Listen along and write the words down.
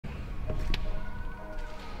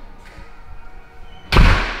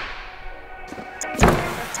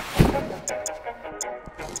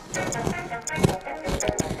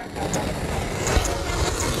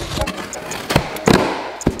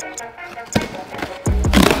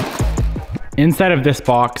Inside of this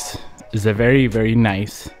box is a very, very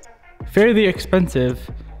nice, fairly expensive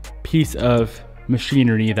piece of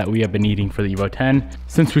machinery that we have been needing for the Evo 10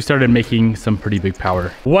 since we started making some pretty big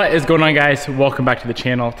power. What is going on, guys? Welcome back to the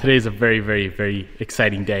channel. Today is a very, very, very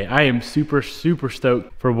exciting day. I am super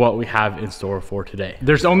stoked for what we have in store for today.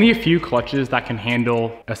 There's only a few clutches that can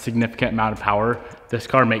handle a significant amount of power. This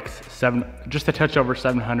car makes just a touch over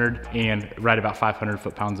 700 and right about 500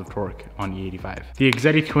 foot-pounds of torque on E85. The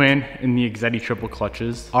Exedy twin and the Exedy triple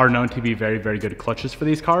clutches are known to be very, very good clutches for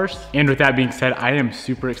these cars. And with that being said, I am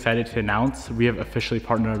super excited to announce we have officially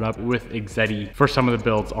partnered up with Exedy for some of the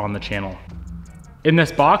builds on the channel. In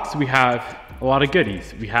this box, we have a lot of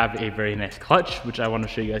goodies. We have a very nice clutch, which I want to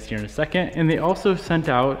show you guys here in a second. And they also sent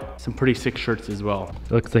out some pretty sick shirts as well.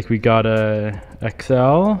 It looks like we got a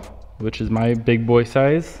XL, which is my big boy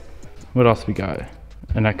size. What else we got?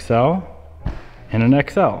 An XL and an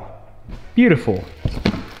XL. Beautiful.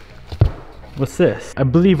 What's this? I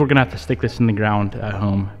believe we're gonna have to stick this in the ground at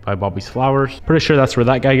home by Bobby's Flowers. Pretty sure that's where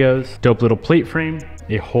that guy goes. Dope little plate frame.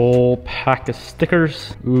 A whole pack of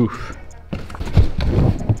stickers. Oof.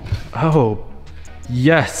 Oh,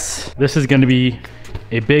 yes. This is gonna be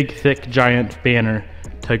a big, thick, giant banner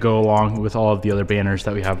to go along with all of the other banners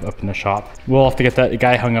that we have up in the shop. We'll have to get that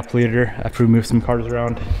guy hung up later after we move some cars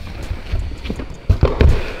around.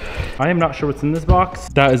 I am not sure what's in this box.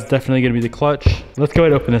 That is definitely gonna be the clutch. Let's go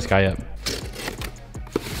ahead and open this guy up.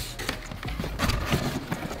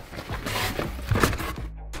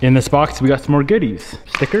 In this box, we got some more goodies.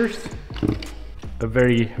 Stickers, a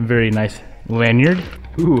very, very nice lanyard.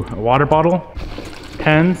 Ooh, a water bottle,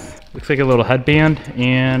 pens, looks like a little headband,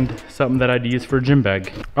 and something that I'd use for a gym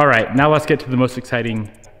bag. All right, now let's get to the most exciting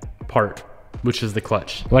part, which is the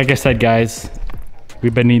clutch. Like I said, guys,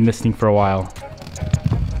 we've been needing this thing for a while.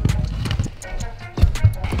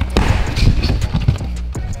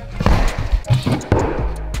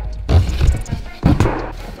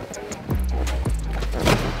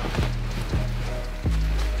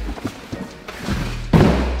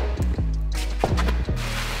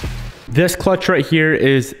 This clutch right here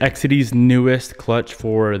is Exedy's newest clutch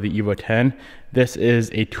for the Evo 10. This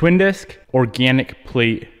is a twin disc organic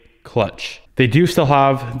plate clutch. They do still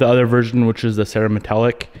have the other version, which is the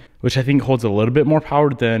Cerametallic, which I think holds a little bit more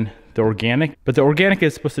power than the organic, but the organic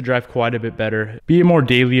is supposed to drive quite a bit better, be a more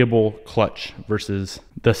dailyable clutch versus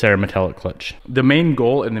the Cerametallic clutch. The main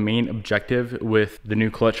goal and the main objective with the new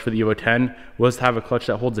clutch for the Evo 10 was to have a clutch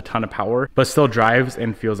that holds a ton of power, but still drives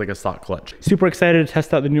and feels like a stock clutch. Super excited to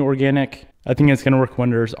test out the new organic. I think it's gonna work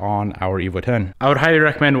wonders on our Evo 10. I would highly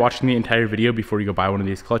recommend watching the entire video before you go buy one of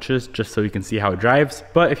these clutches, just so you can see how it drives.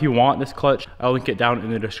 But if you want this clutch, I'll link it down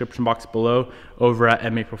in the description box below over at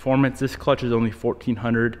MA Performance. This clutch is only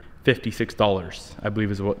 $1,456, I believe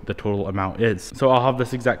is what the total amount is. So I'll have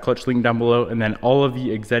this exact clutch link down below, and then all of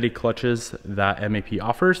the Exedy clutches that MAP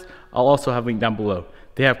offers, I'll also have linked down below.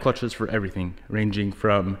 They have clutches for everything, ranging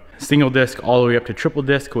from single disc all the way up to triple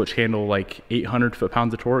disc, which handle like 800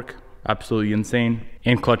 foot-pounds of torque. Absolutely insane.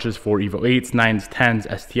 And clutches for Evo 8s, 9s, 10s,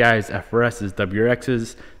 STIs, FRSs,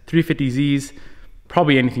 WRXs, 350Zs,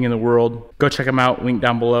 probably anything in the world. Go check them out, link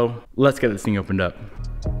down below. Let's get this thing opened up.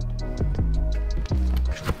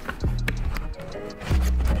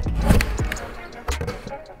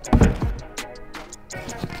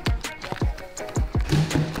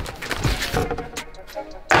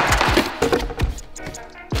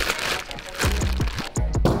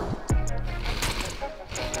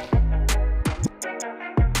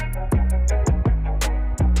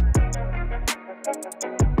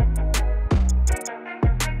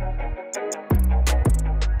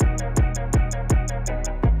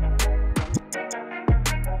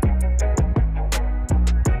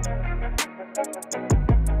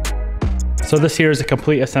 So this here is a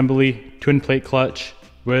complete assembly twin plate clutch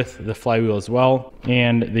with the flywheel as well.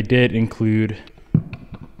 And they did include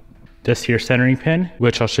this here centering pin,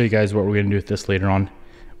 which I'll show you guys what we're gonna do with this later on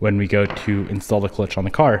when we go to install the clutch on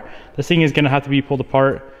the car. This thing is gonna have to be pulled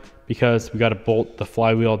apart because we gotta bolt the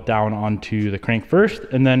flywheel down onto the crank first,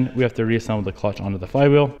 and then we have to reassemble the clutch onto the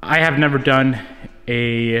flywheel. I have never done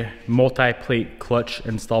a multi-plate clutch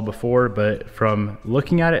install before, but from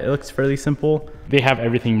looking at it, it looks fairly simple. They have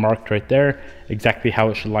everything marked right there, exactly how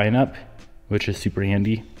it should line up, which is super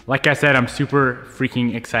handy. Like I said, I'm super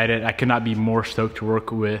freaking excited. I could not be more stoked to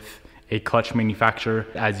work with a clutch manufacturer.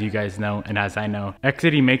 As you guys know, and as I know,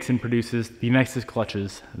 Exedy makes and produces the nicest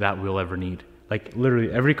clutches that we'll ever need. Like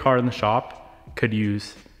literally every car in the shop could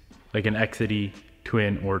use like an Exedy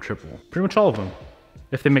twin or triple. Pretty much all of them.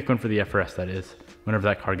 If they make one for the FRS, that is, whenever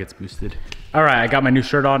that car gets boosted. All right, I got my new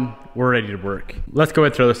shirt on. We're ready to work. Let's go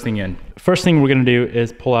ahead and throw this thing in. First thing we're gonna do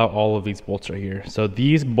is pull out all of these bolts right here. So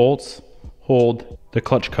these bolts hold the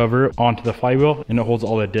clutch cover onto the flywheel, and it holds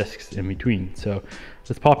all the discs in between. So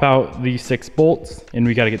let's pop out these 6 bolts, and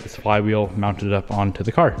we gotta get this flywheel mounted up onto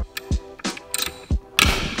the car.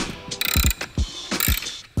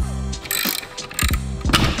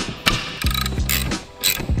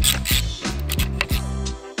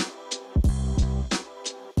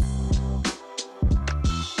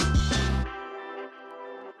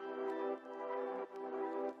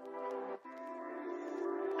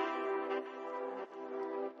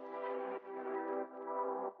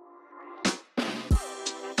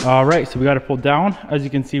 All right, so we got it pulled down. As you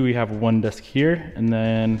can see, we have 1 disc here, and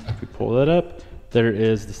then if we pull that up, there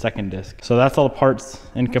is the 2nd disc. So that's all the parts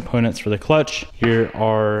and components for the clutch. Here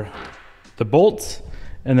are the bolts,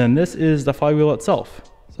 and then this is the flywheel itself.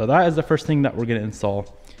 So that is the first thing that we're gonna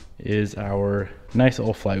install, is our nice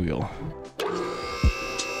old flywheel.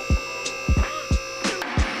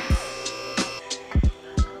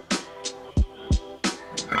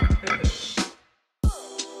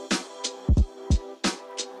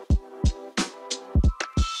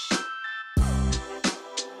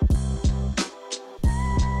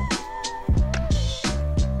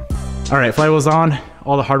 All right, flywheel's on,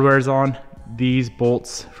 all the hardware is on. These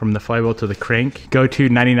bolts from the flywheel to the crank go to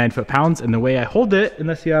 99 foot-pounds, and the way I hold it,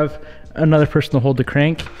 unless you have another person to hold the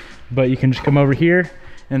crank, but you can just come over here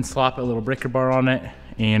and slap a little breaker bar on it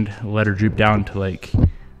and let her droop down to like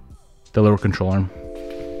the little control arm.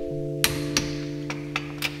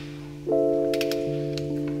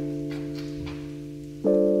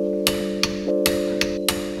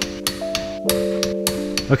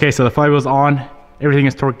 Okay, so the flywheel's on. Everything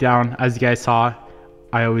is torqued down. As you guys saw,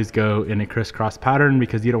 I always go in a crisscross pattern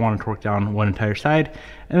because you don't want to torque down one entire side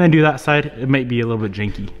and then do that side. It might be a little bit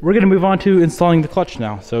janky. We're gonna move on to installing the clutch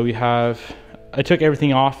now. So I took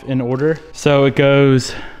everything off in order. So it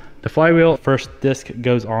goes, the flywheel first disc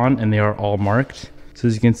goes on, and they are all marked. So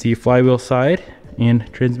as you can see, flywheel side and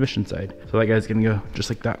transmission side. So that guy's gonna go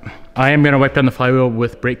just like that. I am gonna wipe down the flywheel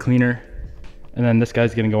with brake cleaner, and then this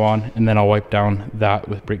guy's gonna go on, and then I'll wipe down that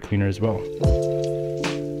with brake cleaner as well.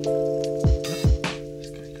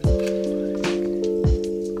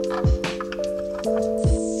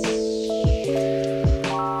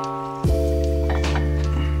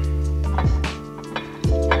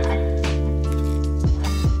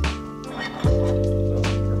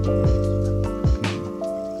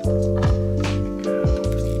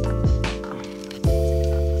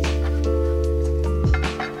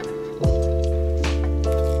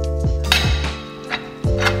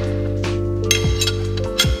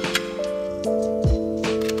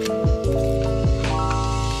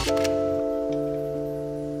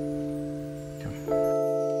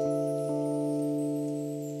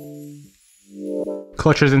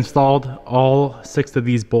 Clutch is installed. All 6 of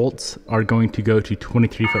these bolts are going to go to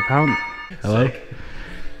 23 foot-pounds. Hello? Sick.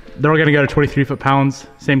 They're all gonna go to 23 foot-pounds.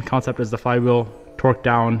 Same concept as the flywheel, torqued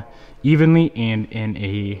down evenly and in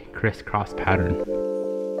a crisscross pattern.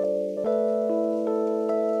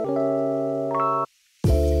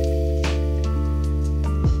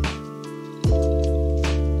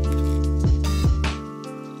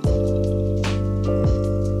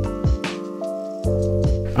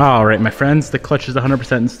 All right, my friends, the clutch is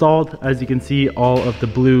 100% installed. As you can see, all of the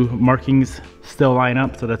blue markings still line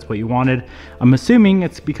up, so that's what you wanted. I'm assuming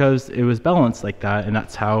it's because it was balanced like that, and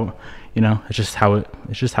that's how, you know, it's just how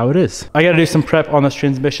it is. I gotta do some prep on this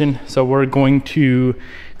transmission, so we're going to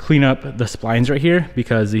clean up the splines right here,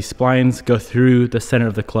 because these splines go through the center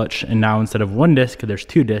of the clutch, and now instead of 1 disc, there's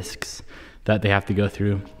 2 discs that they have to go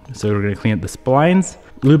through. So we're gonna clean up the splines,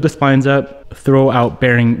 lube the splines up, throw out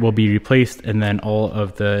bearing will be replaced, and then all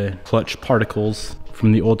of the clutch particles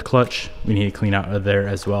from the old clutch, we need to clean out of there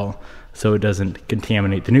as well, so it doesn't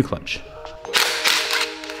contaminate the new clutch.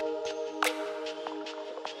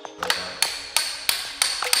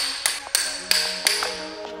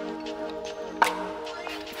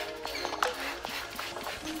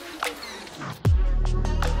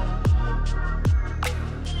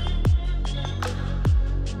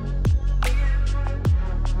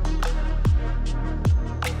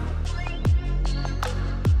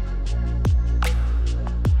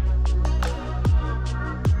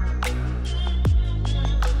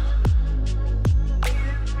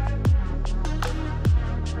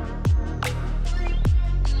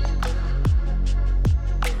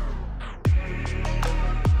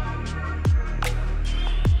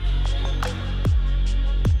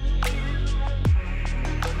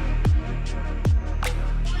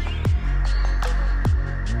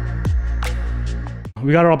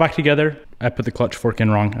 We got it all back together. I put the clutch fork in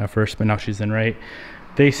wrong at first, but now she's in right.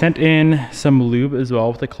 They sent in some lube as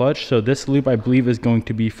well with the clutch. So this lube, I believe, is going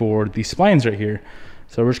to be for the splines right here.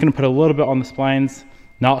 So we're just gonna put a little bit on the splines,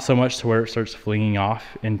 not so much to where it starts flinging off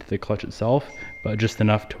into the clutch itself, but just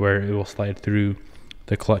enough to where it will slide through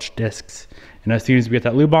the clutch discs. And as soon as we get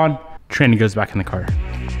that lube on, tranny goes back in the car.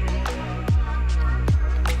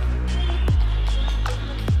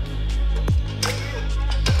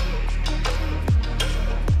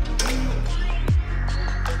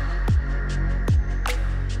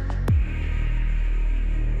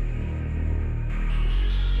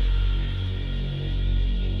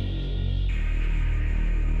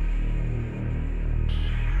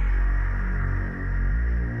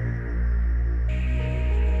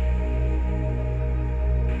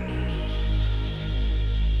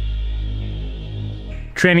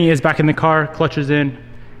 Tranny is back in the car, clutch is in.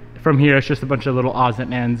 From here, it's just a bunch of little odds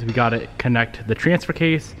and ends. We gotta connect the transfer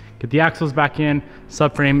case, get the axles back in.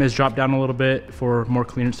 Subframe is dropped down a little bit for more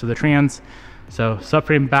clearance to the trans. So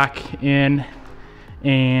subframe back in,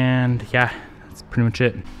 and yeah, that's pretty much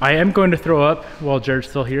it. I am going to throw up while Jared's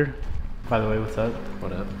still here. By the way, what's up?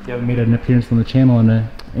 What up? You haven't made an appearance on the channel in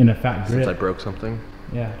a fat grip. Since I broke something.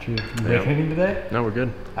 Yeah, true. You break anything today? No, we're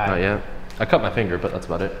good. Not yet. I cut my finger, but that's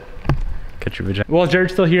about it. Catch your vagina. Well,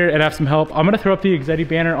 Jared's still here and I have some help. I'm gonna throw up the Exedy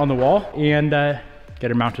banner on the wall and get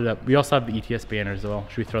her mounted up. We also have the ETS banner as well.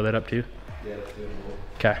 Should we throw that up too? Yeah, let's do it.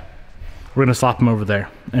 Okay. We're gonna slap them over there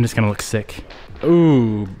and it's gonna look sick.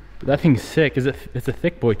 Ooh, that thing's sick. It's a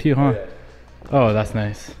thick boy too, huh? Oh, yeah. Oh, that's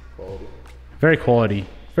nice. Quality. Very quality.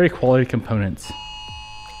 Very quality components.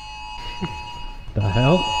 The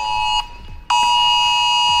hell?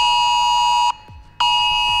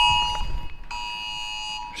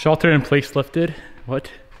 Shelter in place lifted. What?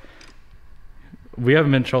 We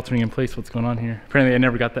haven't been sheltering in place. What's going on here? Apparently I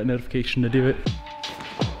never got that notification to do it.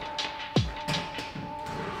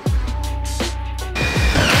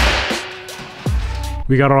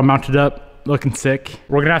 We got it all mounted up, looking sick.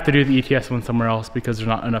 We're gonna have to do the ETS one somewhere else because there's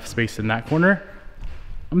not enough space in that corner.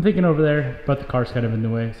 I'm thinking over there, but the car's kind of in the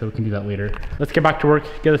way, so we can do that later. Let's get back to work,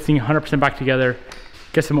 get this thing 100% back together,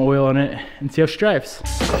 get some oil in it, and see how she drives.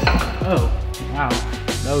 Oh, wow.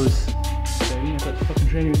 That was exciting. I thought the fucking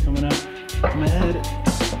tranny was coming out of my head.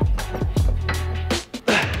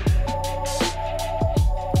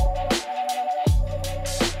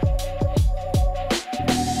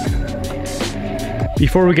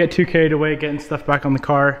 Before we get too carried away getting stuff back on the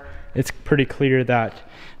car, it's pretty clear that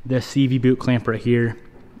the CV boot clamp right here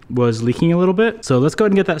was leaking a little bit. So let's go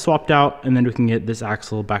ahead and get that swapped out and then we can get this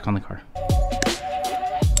axle back on the car.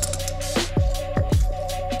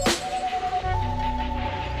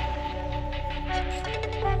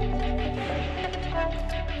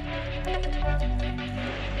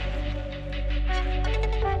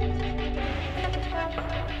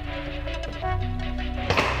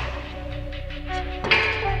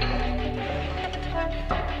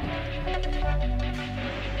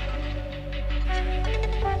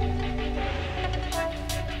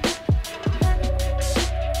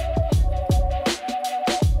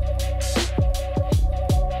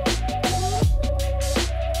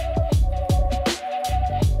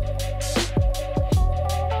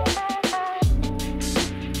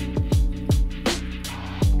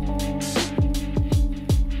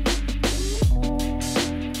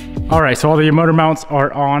 All right, so all the motor mounts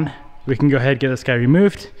are on. We can go ahead and get this guy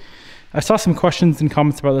removed. I saw some questions and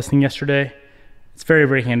comments about this thing yesterday. It's very,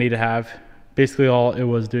 very handy to have. Basically all it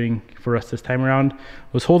was doing for us this time around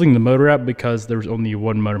was holding the motor up because there was only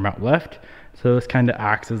one motor mount left. So this kind of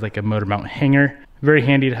acts as like a motor mount hanger. Very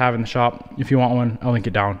handy to have in the shop. If you want one, I'll link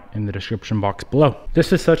it down in the description box below.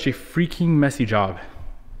 This is such a freaking messy job.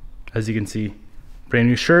 As you can see, brand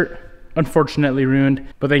new shirt, unfortunately ruined,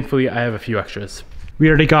 but thankfully I have a few extras. We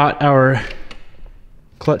already got our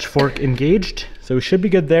clutch fork engaged, so we should be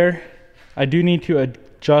good there. I do need to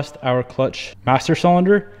adjust our clutch master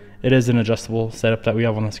cylinder. It is an adjustable setup that we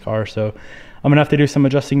have on this car, so I'm gonna have to do some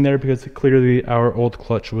adjusting there because clearly our old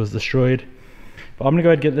clutch was destroyed. But I'm gonna go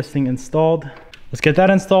ahead and get this thing installed. Let's get that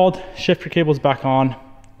installed, shifter cables back on.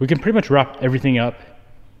 We can pretty much wrap everything up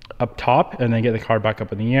top and then get the car back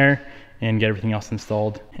up in the air and get everything else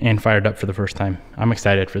installed and fired up for the first time. I'm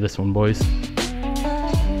excited for this one, boys.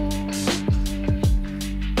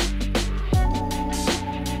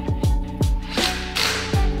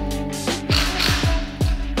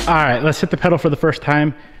 All right, let's hit the pedal for the first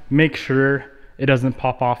time. Make sure it doesn't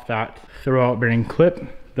pop off that throwout bearing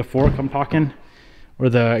clip, the fork I'm talking, or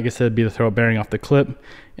I guess it'd be the throwout bearing off the clip.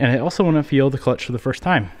 And I also wanna feel the clutch for the first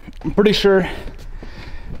time. I'm pretty sure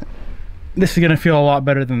this is gonna feel a lot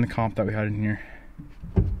better than the comp that we had in here.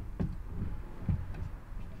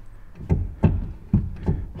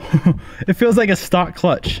 It feels like a stock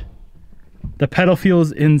clutch. The pedal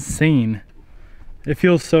feels insane. It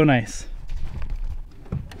feels so nice.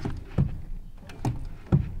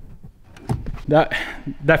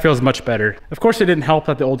 That feels much better. Of course, it didn't help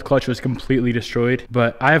that the old clutch was completely destroyed,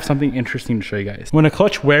 but I have something interesting to show you guys. When a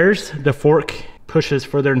clutch wears, the fork pushes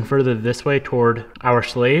further and further this way toward our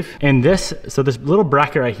slave. And this little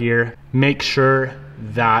bracket right here makes sure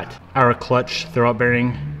that our clutch throwout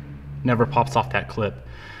bearing never pops off that clip.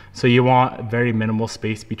 So you want very minimal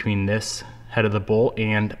space between this head of the bolt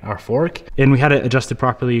and our fork. And we had it adjusted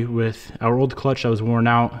properly with our old clutch that was worn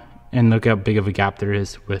out. And look how big of a gap there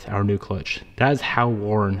is with our new clutch. That is how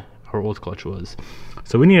worn our old clutch was.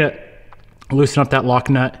 So we need to loosen up that lock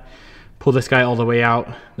nut, pull this guy all the way out.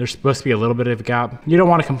 There's supposed to be a little bit of a gap. You don't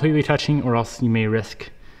want it completely touching, or else you may risk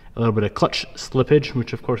a little bit of clutch slippage,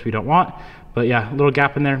 which of course we don't want. But yeah, a little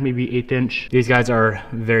gap in there, maybe 1/8 inch. These guys are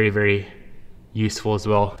very, very useful as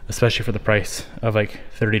well, especially for the price of like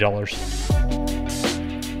 $30.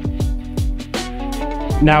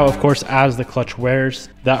 Now, of course, as the clutch wears,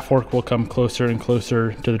 that fork will come closer and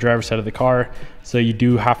closer to the driver's side of the car. So you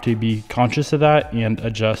do have to be conscious of that and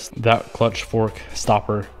adjust that clutch fork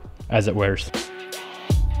stopper as it wears.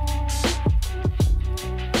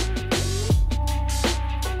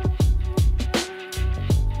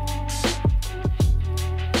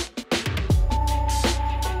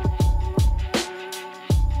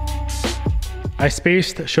 I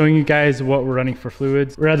spaced showing you guys what we're running for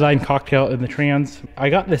fluids. Redline cocktail in the trans. I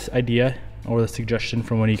got this idea or the suggestion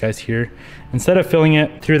from one of you guys here. Instead of filling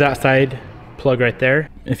it through that side plug right there,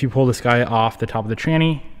 if you pull this guy off the top of the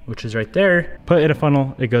tranny, which is right there, put it in a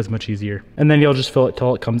funnel, it goes much easier. And then you'll just fill it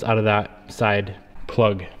till it comes out of that side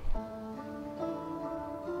plug.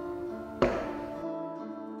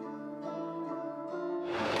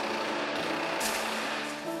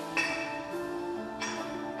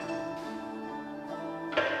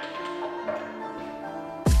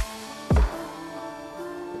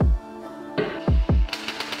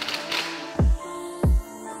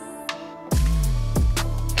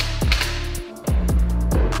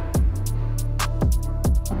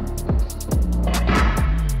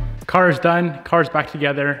 Car is done, car's back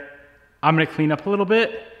together. I'm gonna clean up a little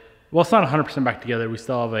bit. Well, it's not 100% back together. We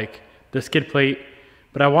still have like the skid plate,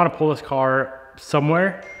 but I wanna pull this car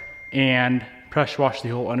somewhere and pressure wash the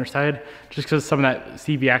whole underside, just because some of that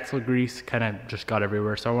CV axle grease kind of just got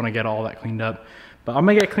everywhere. So I wanna get all that cleaned up. But I'm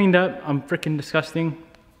gonna get cleaned up. I'm freaking disgusting.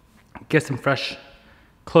 Get some fresh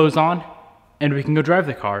clothes on and we can go drive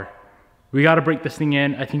the car. We gotta break this thing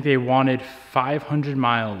in. I think they wanted 500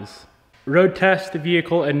 miles. Road test the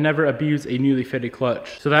vehicle and never abuse a newly fitted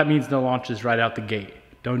clutch. So that means no launches right out the gate.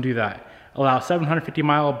 Don't do that. Allow 750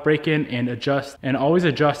 mile break-in and adjust, and always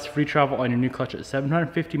adjust free travel on your new clutch at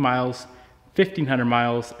 750 miles, 1500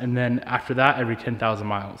 miles, and then after that, every 10,000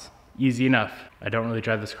 miles. Easy enough. I don't really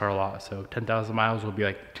drive this car a lot, so 10,000 miles will be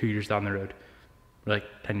like 2 years down the road, or like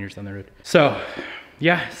 10 years down the road. So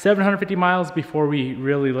yeah, 750 miles before we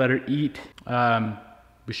really let her eat.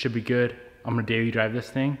 We should be good. I'm gonna daily drive this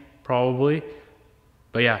thing. Probably,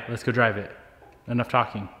 but yeah, let's go drive it. Enough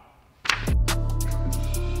talking.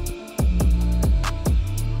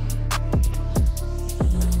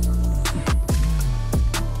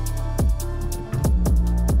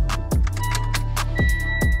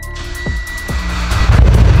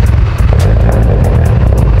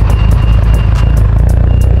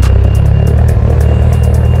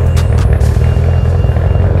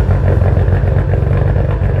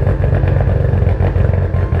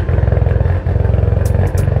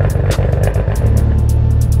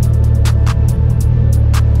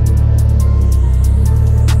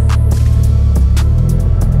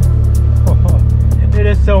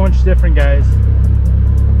 So much different, guys.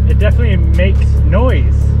 It definitely makes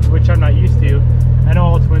noise, which I'm not used to. I know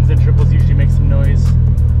all twins and triples usually make some noise.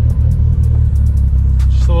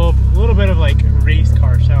 Just a little bit of like race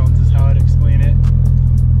car sounds is how I'd explain it.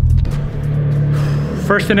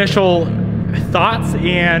 First initial thoughts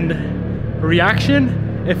and reaction,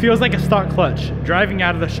 it feels like a stock clutch. Driving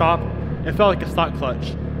out of the shop, it felt like a stock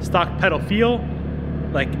clutch. Stock pedal feel,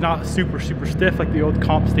 like not super stiff like the old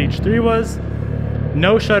Comp Stage 3 was.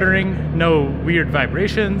 No shuddering, no weird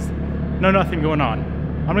vibrations, no nothing going on.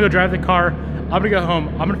 I'm gonna go drive the car, I'm gonna go home,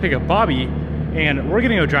 I'm gonna pick up Bobby, and we're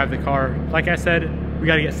gonna go drive the car. Like I said, we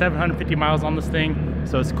gotta get 750 miles on this thing,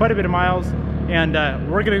 so it's quite a bit of miles, and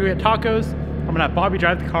we're gonna go get tacos. I'm gonna have Bobby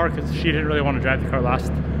drive the car because she didn't really want to drive the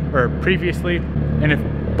car previously, and if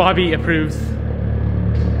Bobby approves,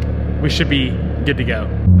 we should be good to go.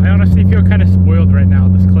 I honestly feel kind of spoiled right now.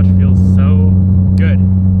 This clutch feels so good.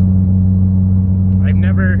 I've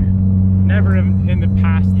never never in the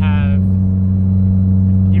past have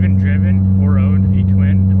even driven or owned a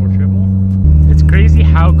twin or triple. It's crazy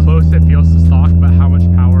how close it feels to stock, but how much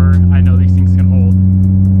power I know these things can hold.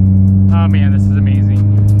 Oh man, this is amazing.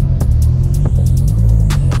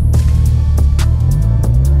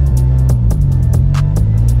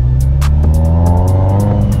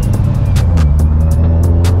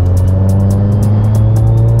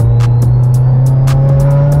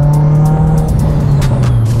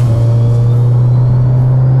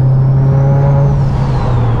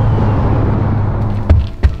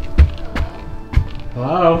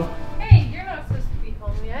 Hello? Hey, you're not supposed to be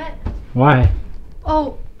home yet. Why?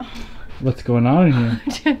 Oh, What's going on in here?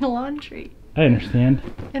 I'm doing the laundry I understand.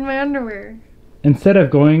 in my underwear. Instead of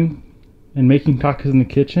going and making tacos in the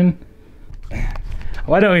kitchen,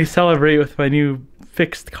 why don't we celebrate with my new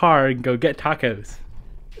fixed car and go get tacos?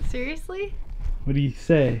 Seriously? What do you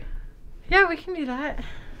say? Yeah, we can do that.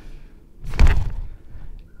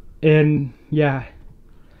 And yeah,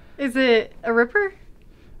 Is it a ripper?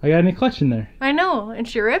 I got a new clutch in there. I know, and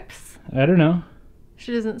she rips? I don't know.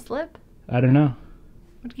 She doesn't slip? I don't know.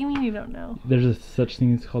 What do you mean you don't know? There's a such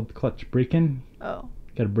thing as called clutch break-in. Oh.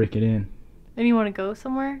 Gotta break it in. And you want to go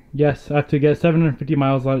somewhere? Yes, I have to get 750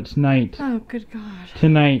 miles on it tonight. Oh, good God.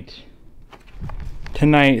 Tonight,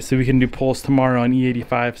 so we can do pulls tomorrow on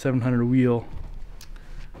E85 700 wheel.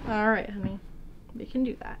 All right, honey. We can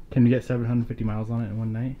do that. Can we get 750 miles on it in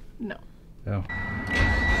one night? No. Oh.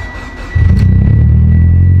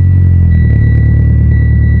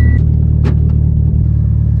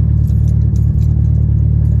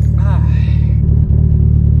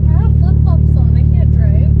 I have flip-flops on. I can't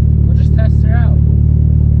drive. We'll just test her out.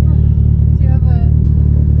 Do you have a...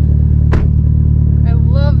 I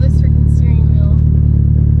love this freaking steering wheel.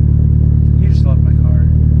 You just love my car.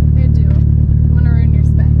 I do. I'm gonna ruin your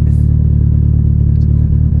specs.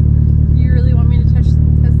 You really want me to test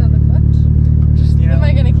out the clutch? Just, you know. Am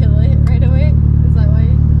I gonna kill it right away? Is that why?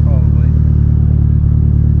 Probably.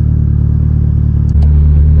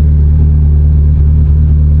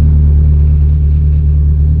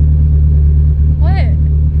 What?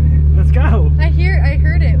 Let's go. I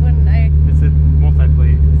heard it when I... It's a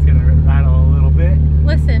multi-plate. It's gonna rattle a little bit.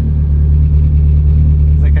 Listen.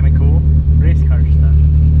 Is that kind of cool? Race car stuff.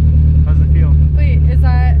 How's it feel? Wait, is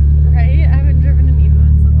that right? I haven't driven an Evo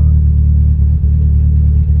in so long.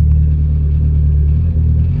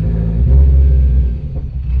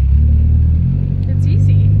 It's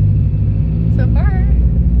easy. So far.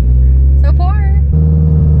 So far.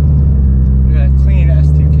 Look at that clean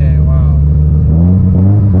S2K. Wow.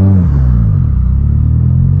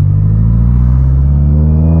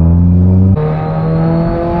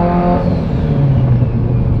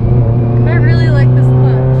 I really like this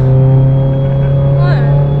clutch. What?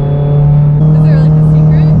 Is there like a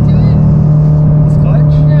secret to it? This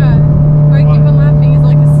clutch? Yeah. Why I keep on laughing? Is it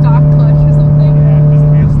like a stock clutch or something? Yeah. Does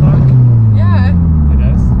it feel stock? Yeah. It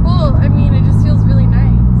does. Well, I mean, it just feels really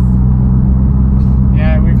nice.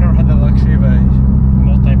 Yeah, we've never had the luxury of a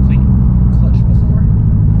multi-plate clutch before.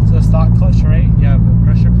 So a stock clutch, right? You have a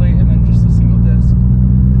pressure plate and then just a single disc.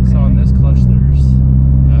 So on this clutch, there's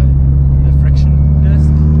the friction disc,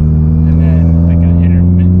 and then like an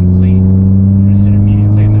intermittent plate, or an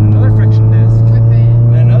intermediate plate, and then another friction disc, Okay.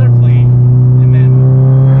 and then another plate, and then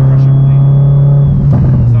a pressure plate.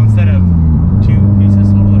 So instead of 2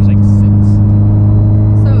 pieces total, there's like 6.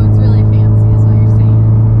 So it's really fancy, is what you're saying.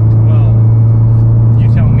 Well, you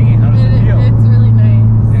tell me, how does it feel? It's really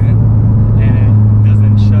nice. And it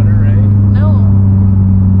doesn't shudder, right? No.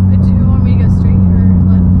 Do you want me to go straight or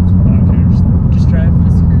left? I don't care, just drive.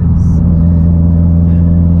 Just cruise.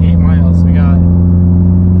 8 miles, we got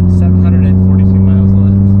 742 miles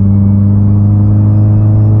left.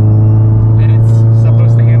 And it's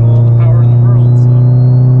supposed to handle all the power in the world, so.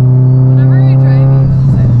 Whenever I drive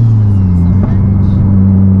Evos, I just miss them so much.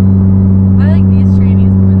 I like these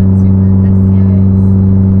trannies more than super SCIs.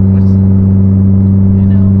 What? I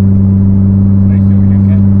know. Are you feeling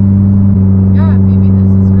okay? Yeah, maybe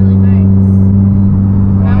this is really nice.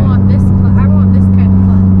 I want this kind of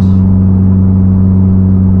clutch.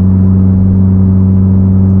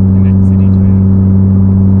 An Exedy twin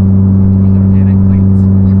with organic plates.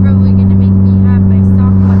 You're probably gonna make me have my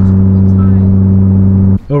stock clutch the whole time.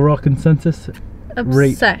 Overall consensus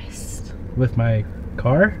Rate. Obsessed. with my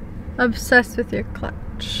car? Obsessed with your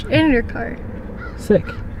clutch and your car. Sick.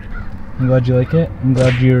 I'm glad you like it. I'm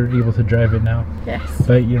glad you're able to drive it now. Yes.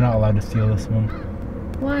 But you're not allowed to steal this one.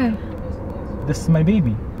 Why? This is my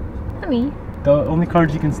baby. Honey. The only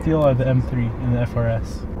cars you can steal are the M3 and the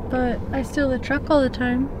FRS. But I steal the truck all the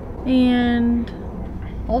time. And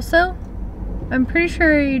also, I'm pretty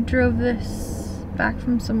sure I drove this back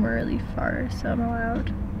from somewhere really far, so I'm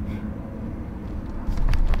allowed.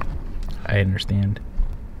 I understand.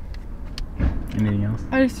 Anything else?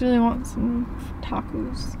 I just really want some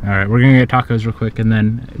tacos. All right, we're gonna get tacos real quick and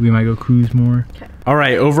then we might go cruise more. Okay. All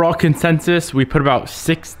right, overall consensus, we put about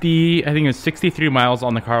 60, I think it was 63 miles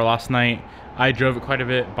on the car last night. I drove it quite a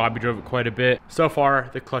bit, Bobby drove it quite a bit. So far,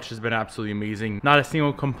 the clutch has been absolutely amazing. Not a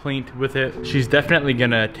single complaint with it. She's definitely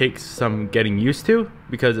gonna take some getting used to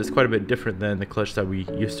because it's quite a bit different than the clutch that we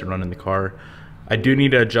used to run in the car. I do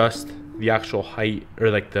need to adjust the actual height, or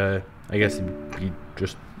like the, I guess you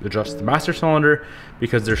just adjust the master cylinder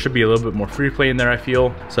because there should be a little bit more free play in there, I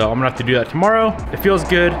feel. So I'm gonna have to do that tomorrow. It feels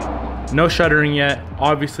good. No shuddering yet.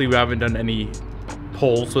 Obviously, we haven't done any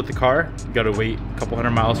pulls with the car. You gotta wait a couple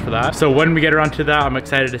hundred miles for that. So when we get around to that, I'm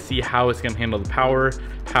excited to see how it's gonna handle the power,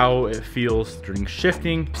 how it feels during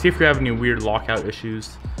shifting, see if we have any weird lockout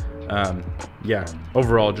issues. Yeah,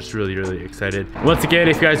 overall just really excited. Once again,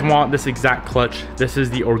 if you guys want this exact clutch, this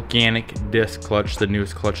is the organic disc clutch, the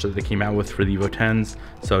newest clutch that they came out with for the Evo 10s.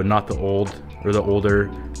 So not the old or the older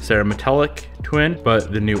Cerametallic twin,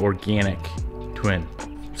 but the new organic twin.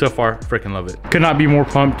 So far, freaking love it. Could not be more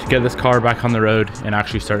pumped to get this car back on the road and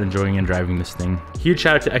actually start enjoying and driving this thing. Huge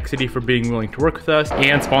shout out to Exedy for being willing to work with us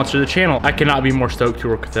and sponsor the channel. I cannot be more stoked to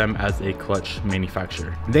work with them as a clutch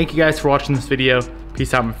manufacturer. Thank you guys for watching this video.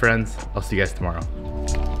 Peace out, my friends. I'll see you guys tomorrow.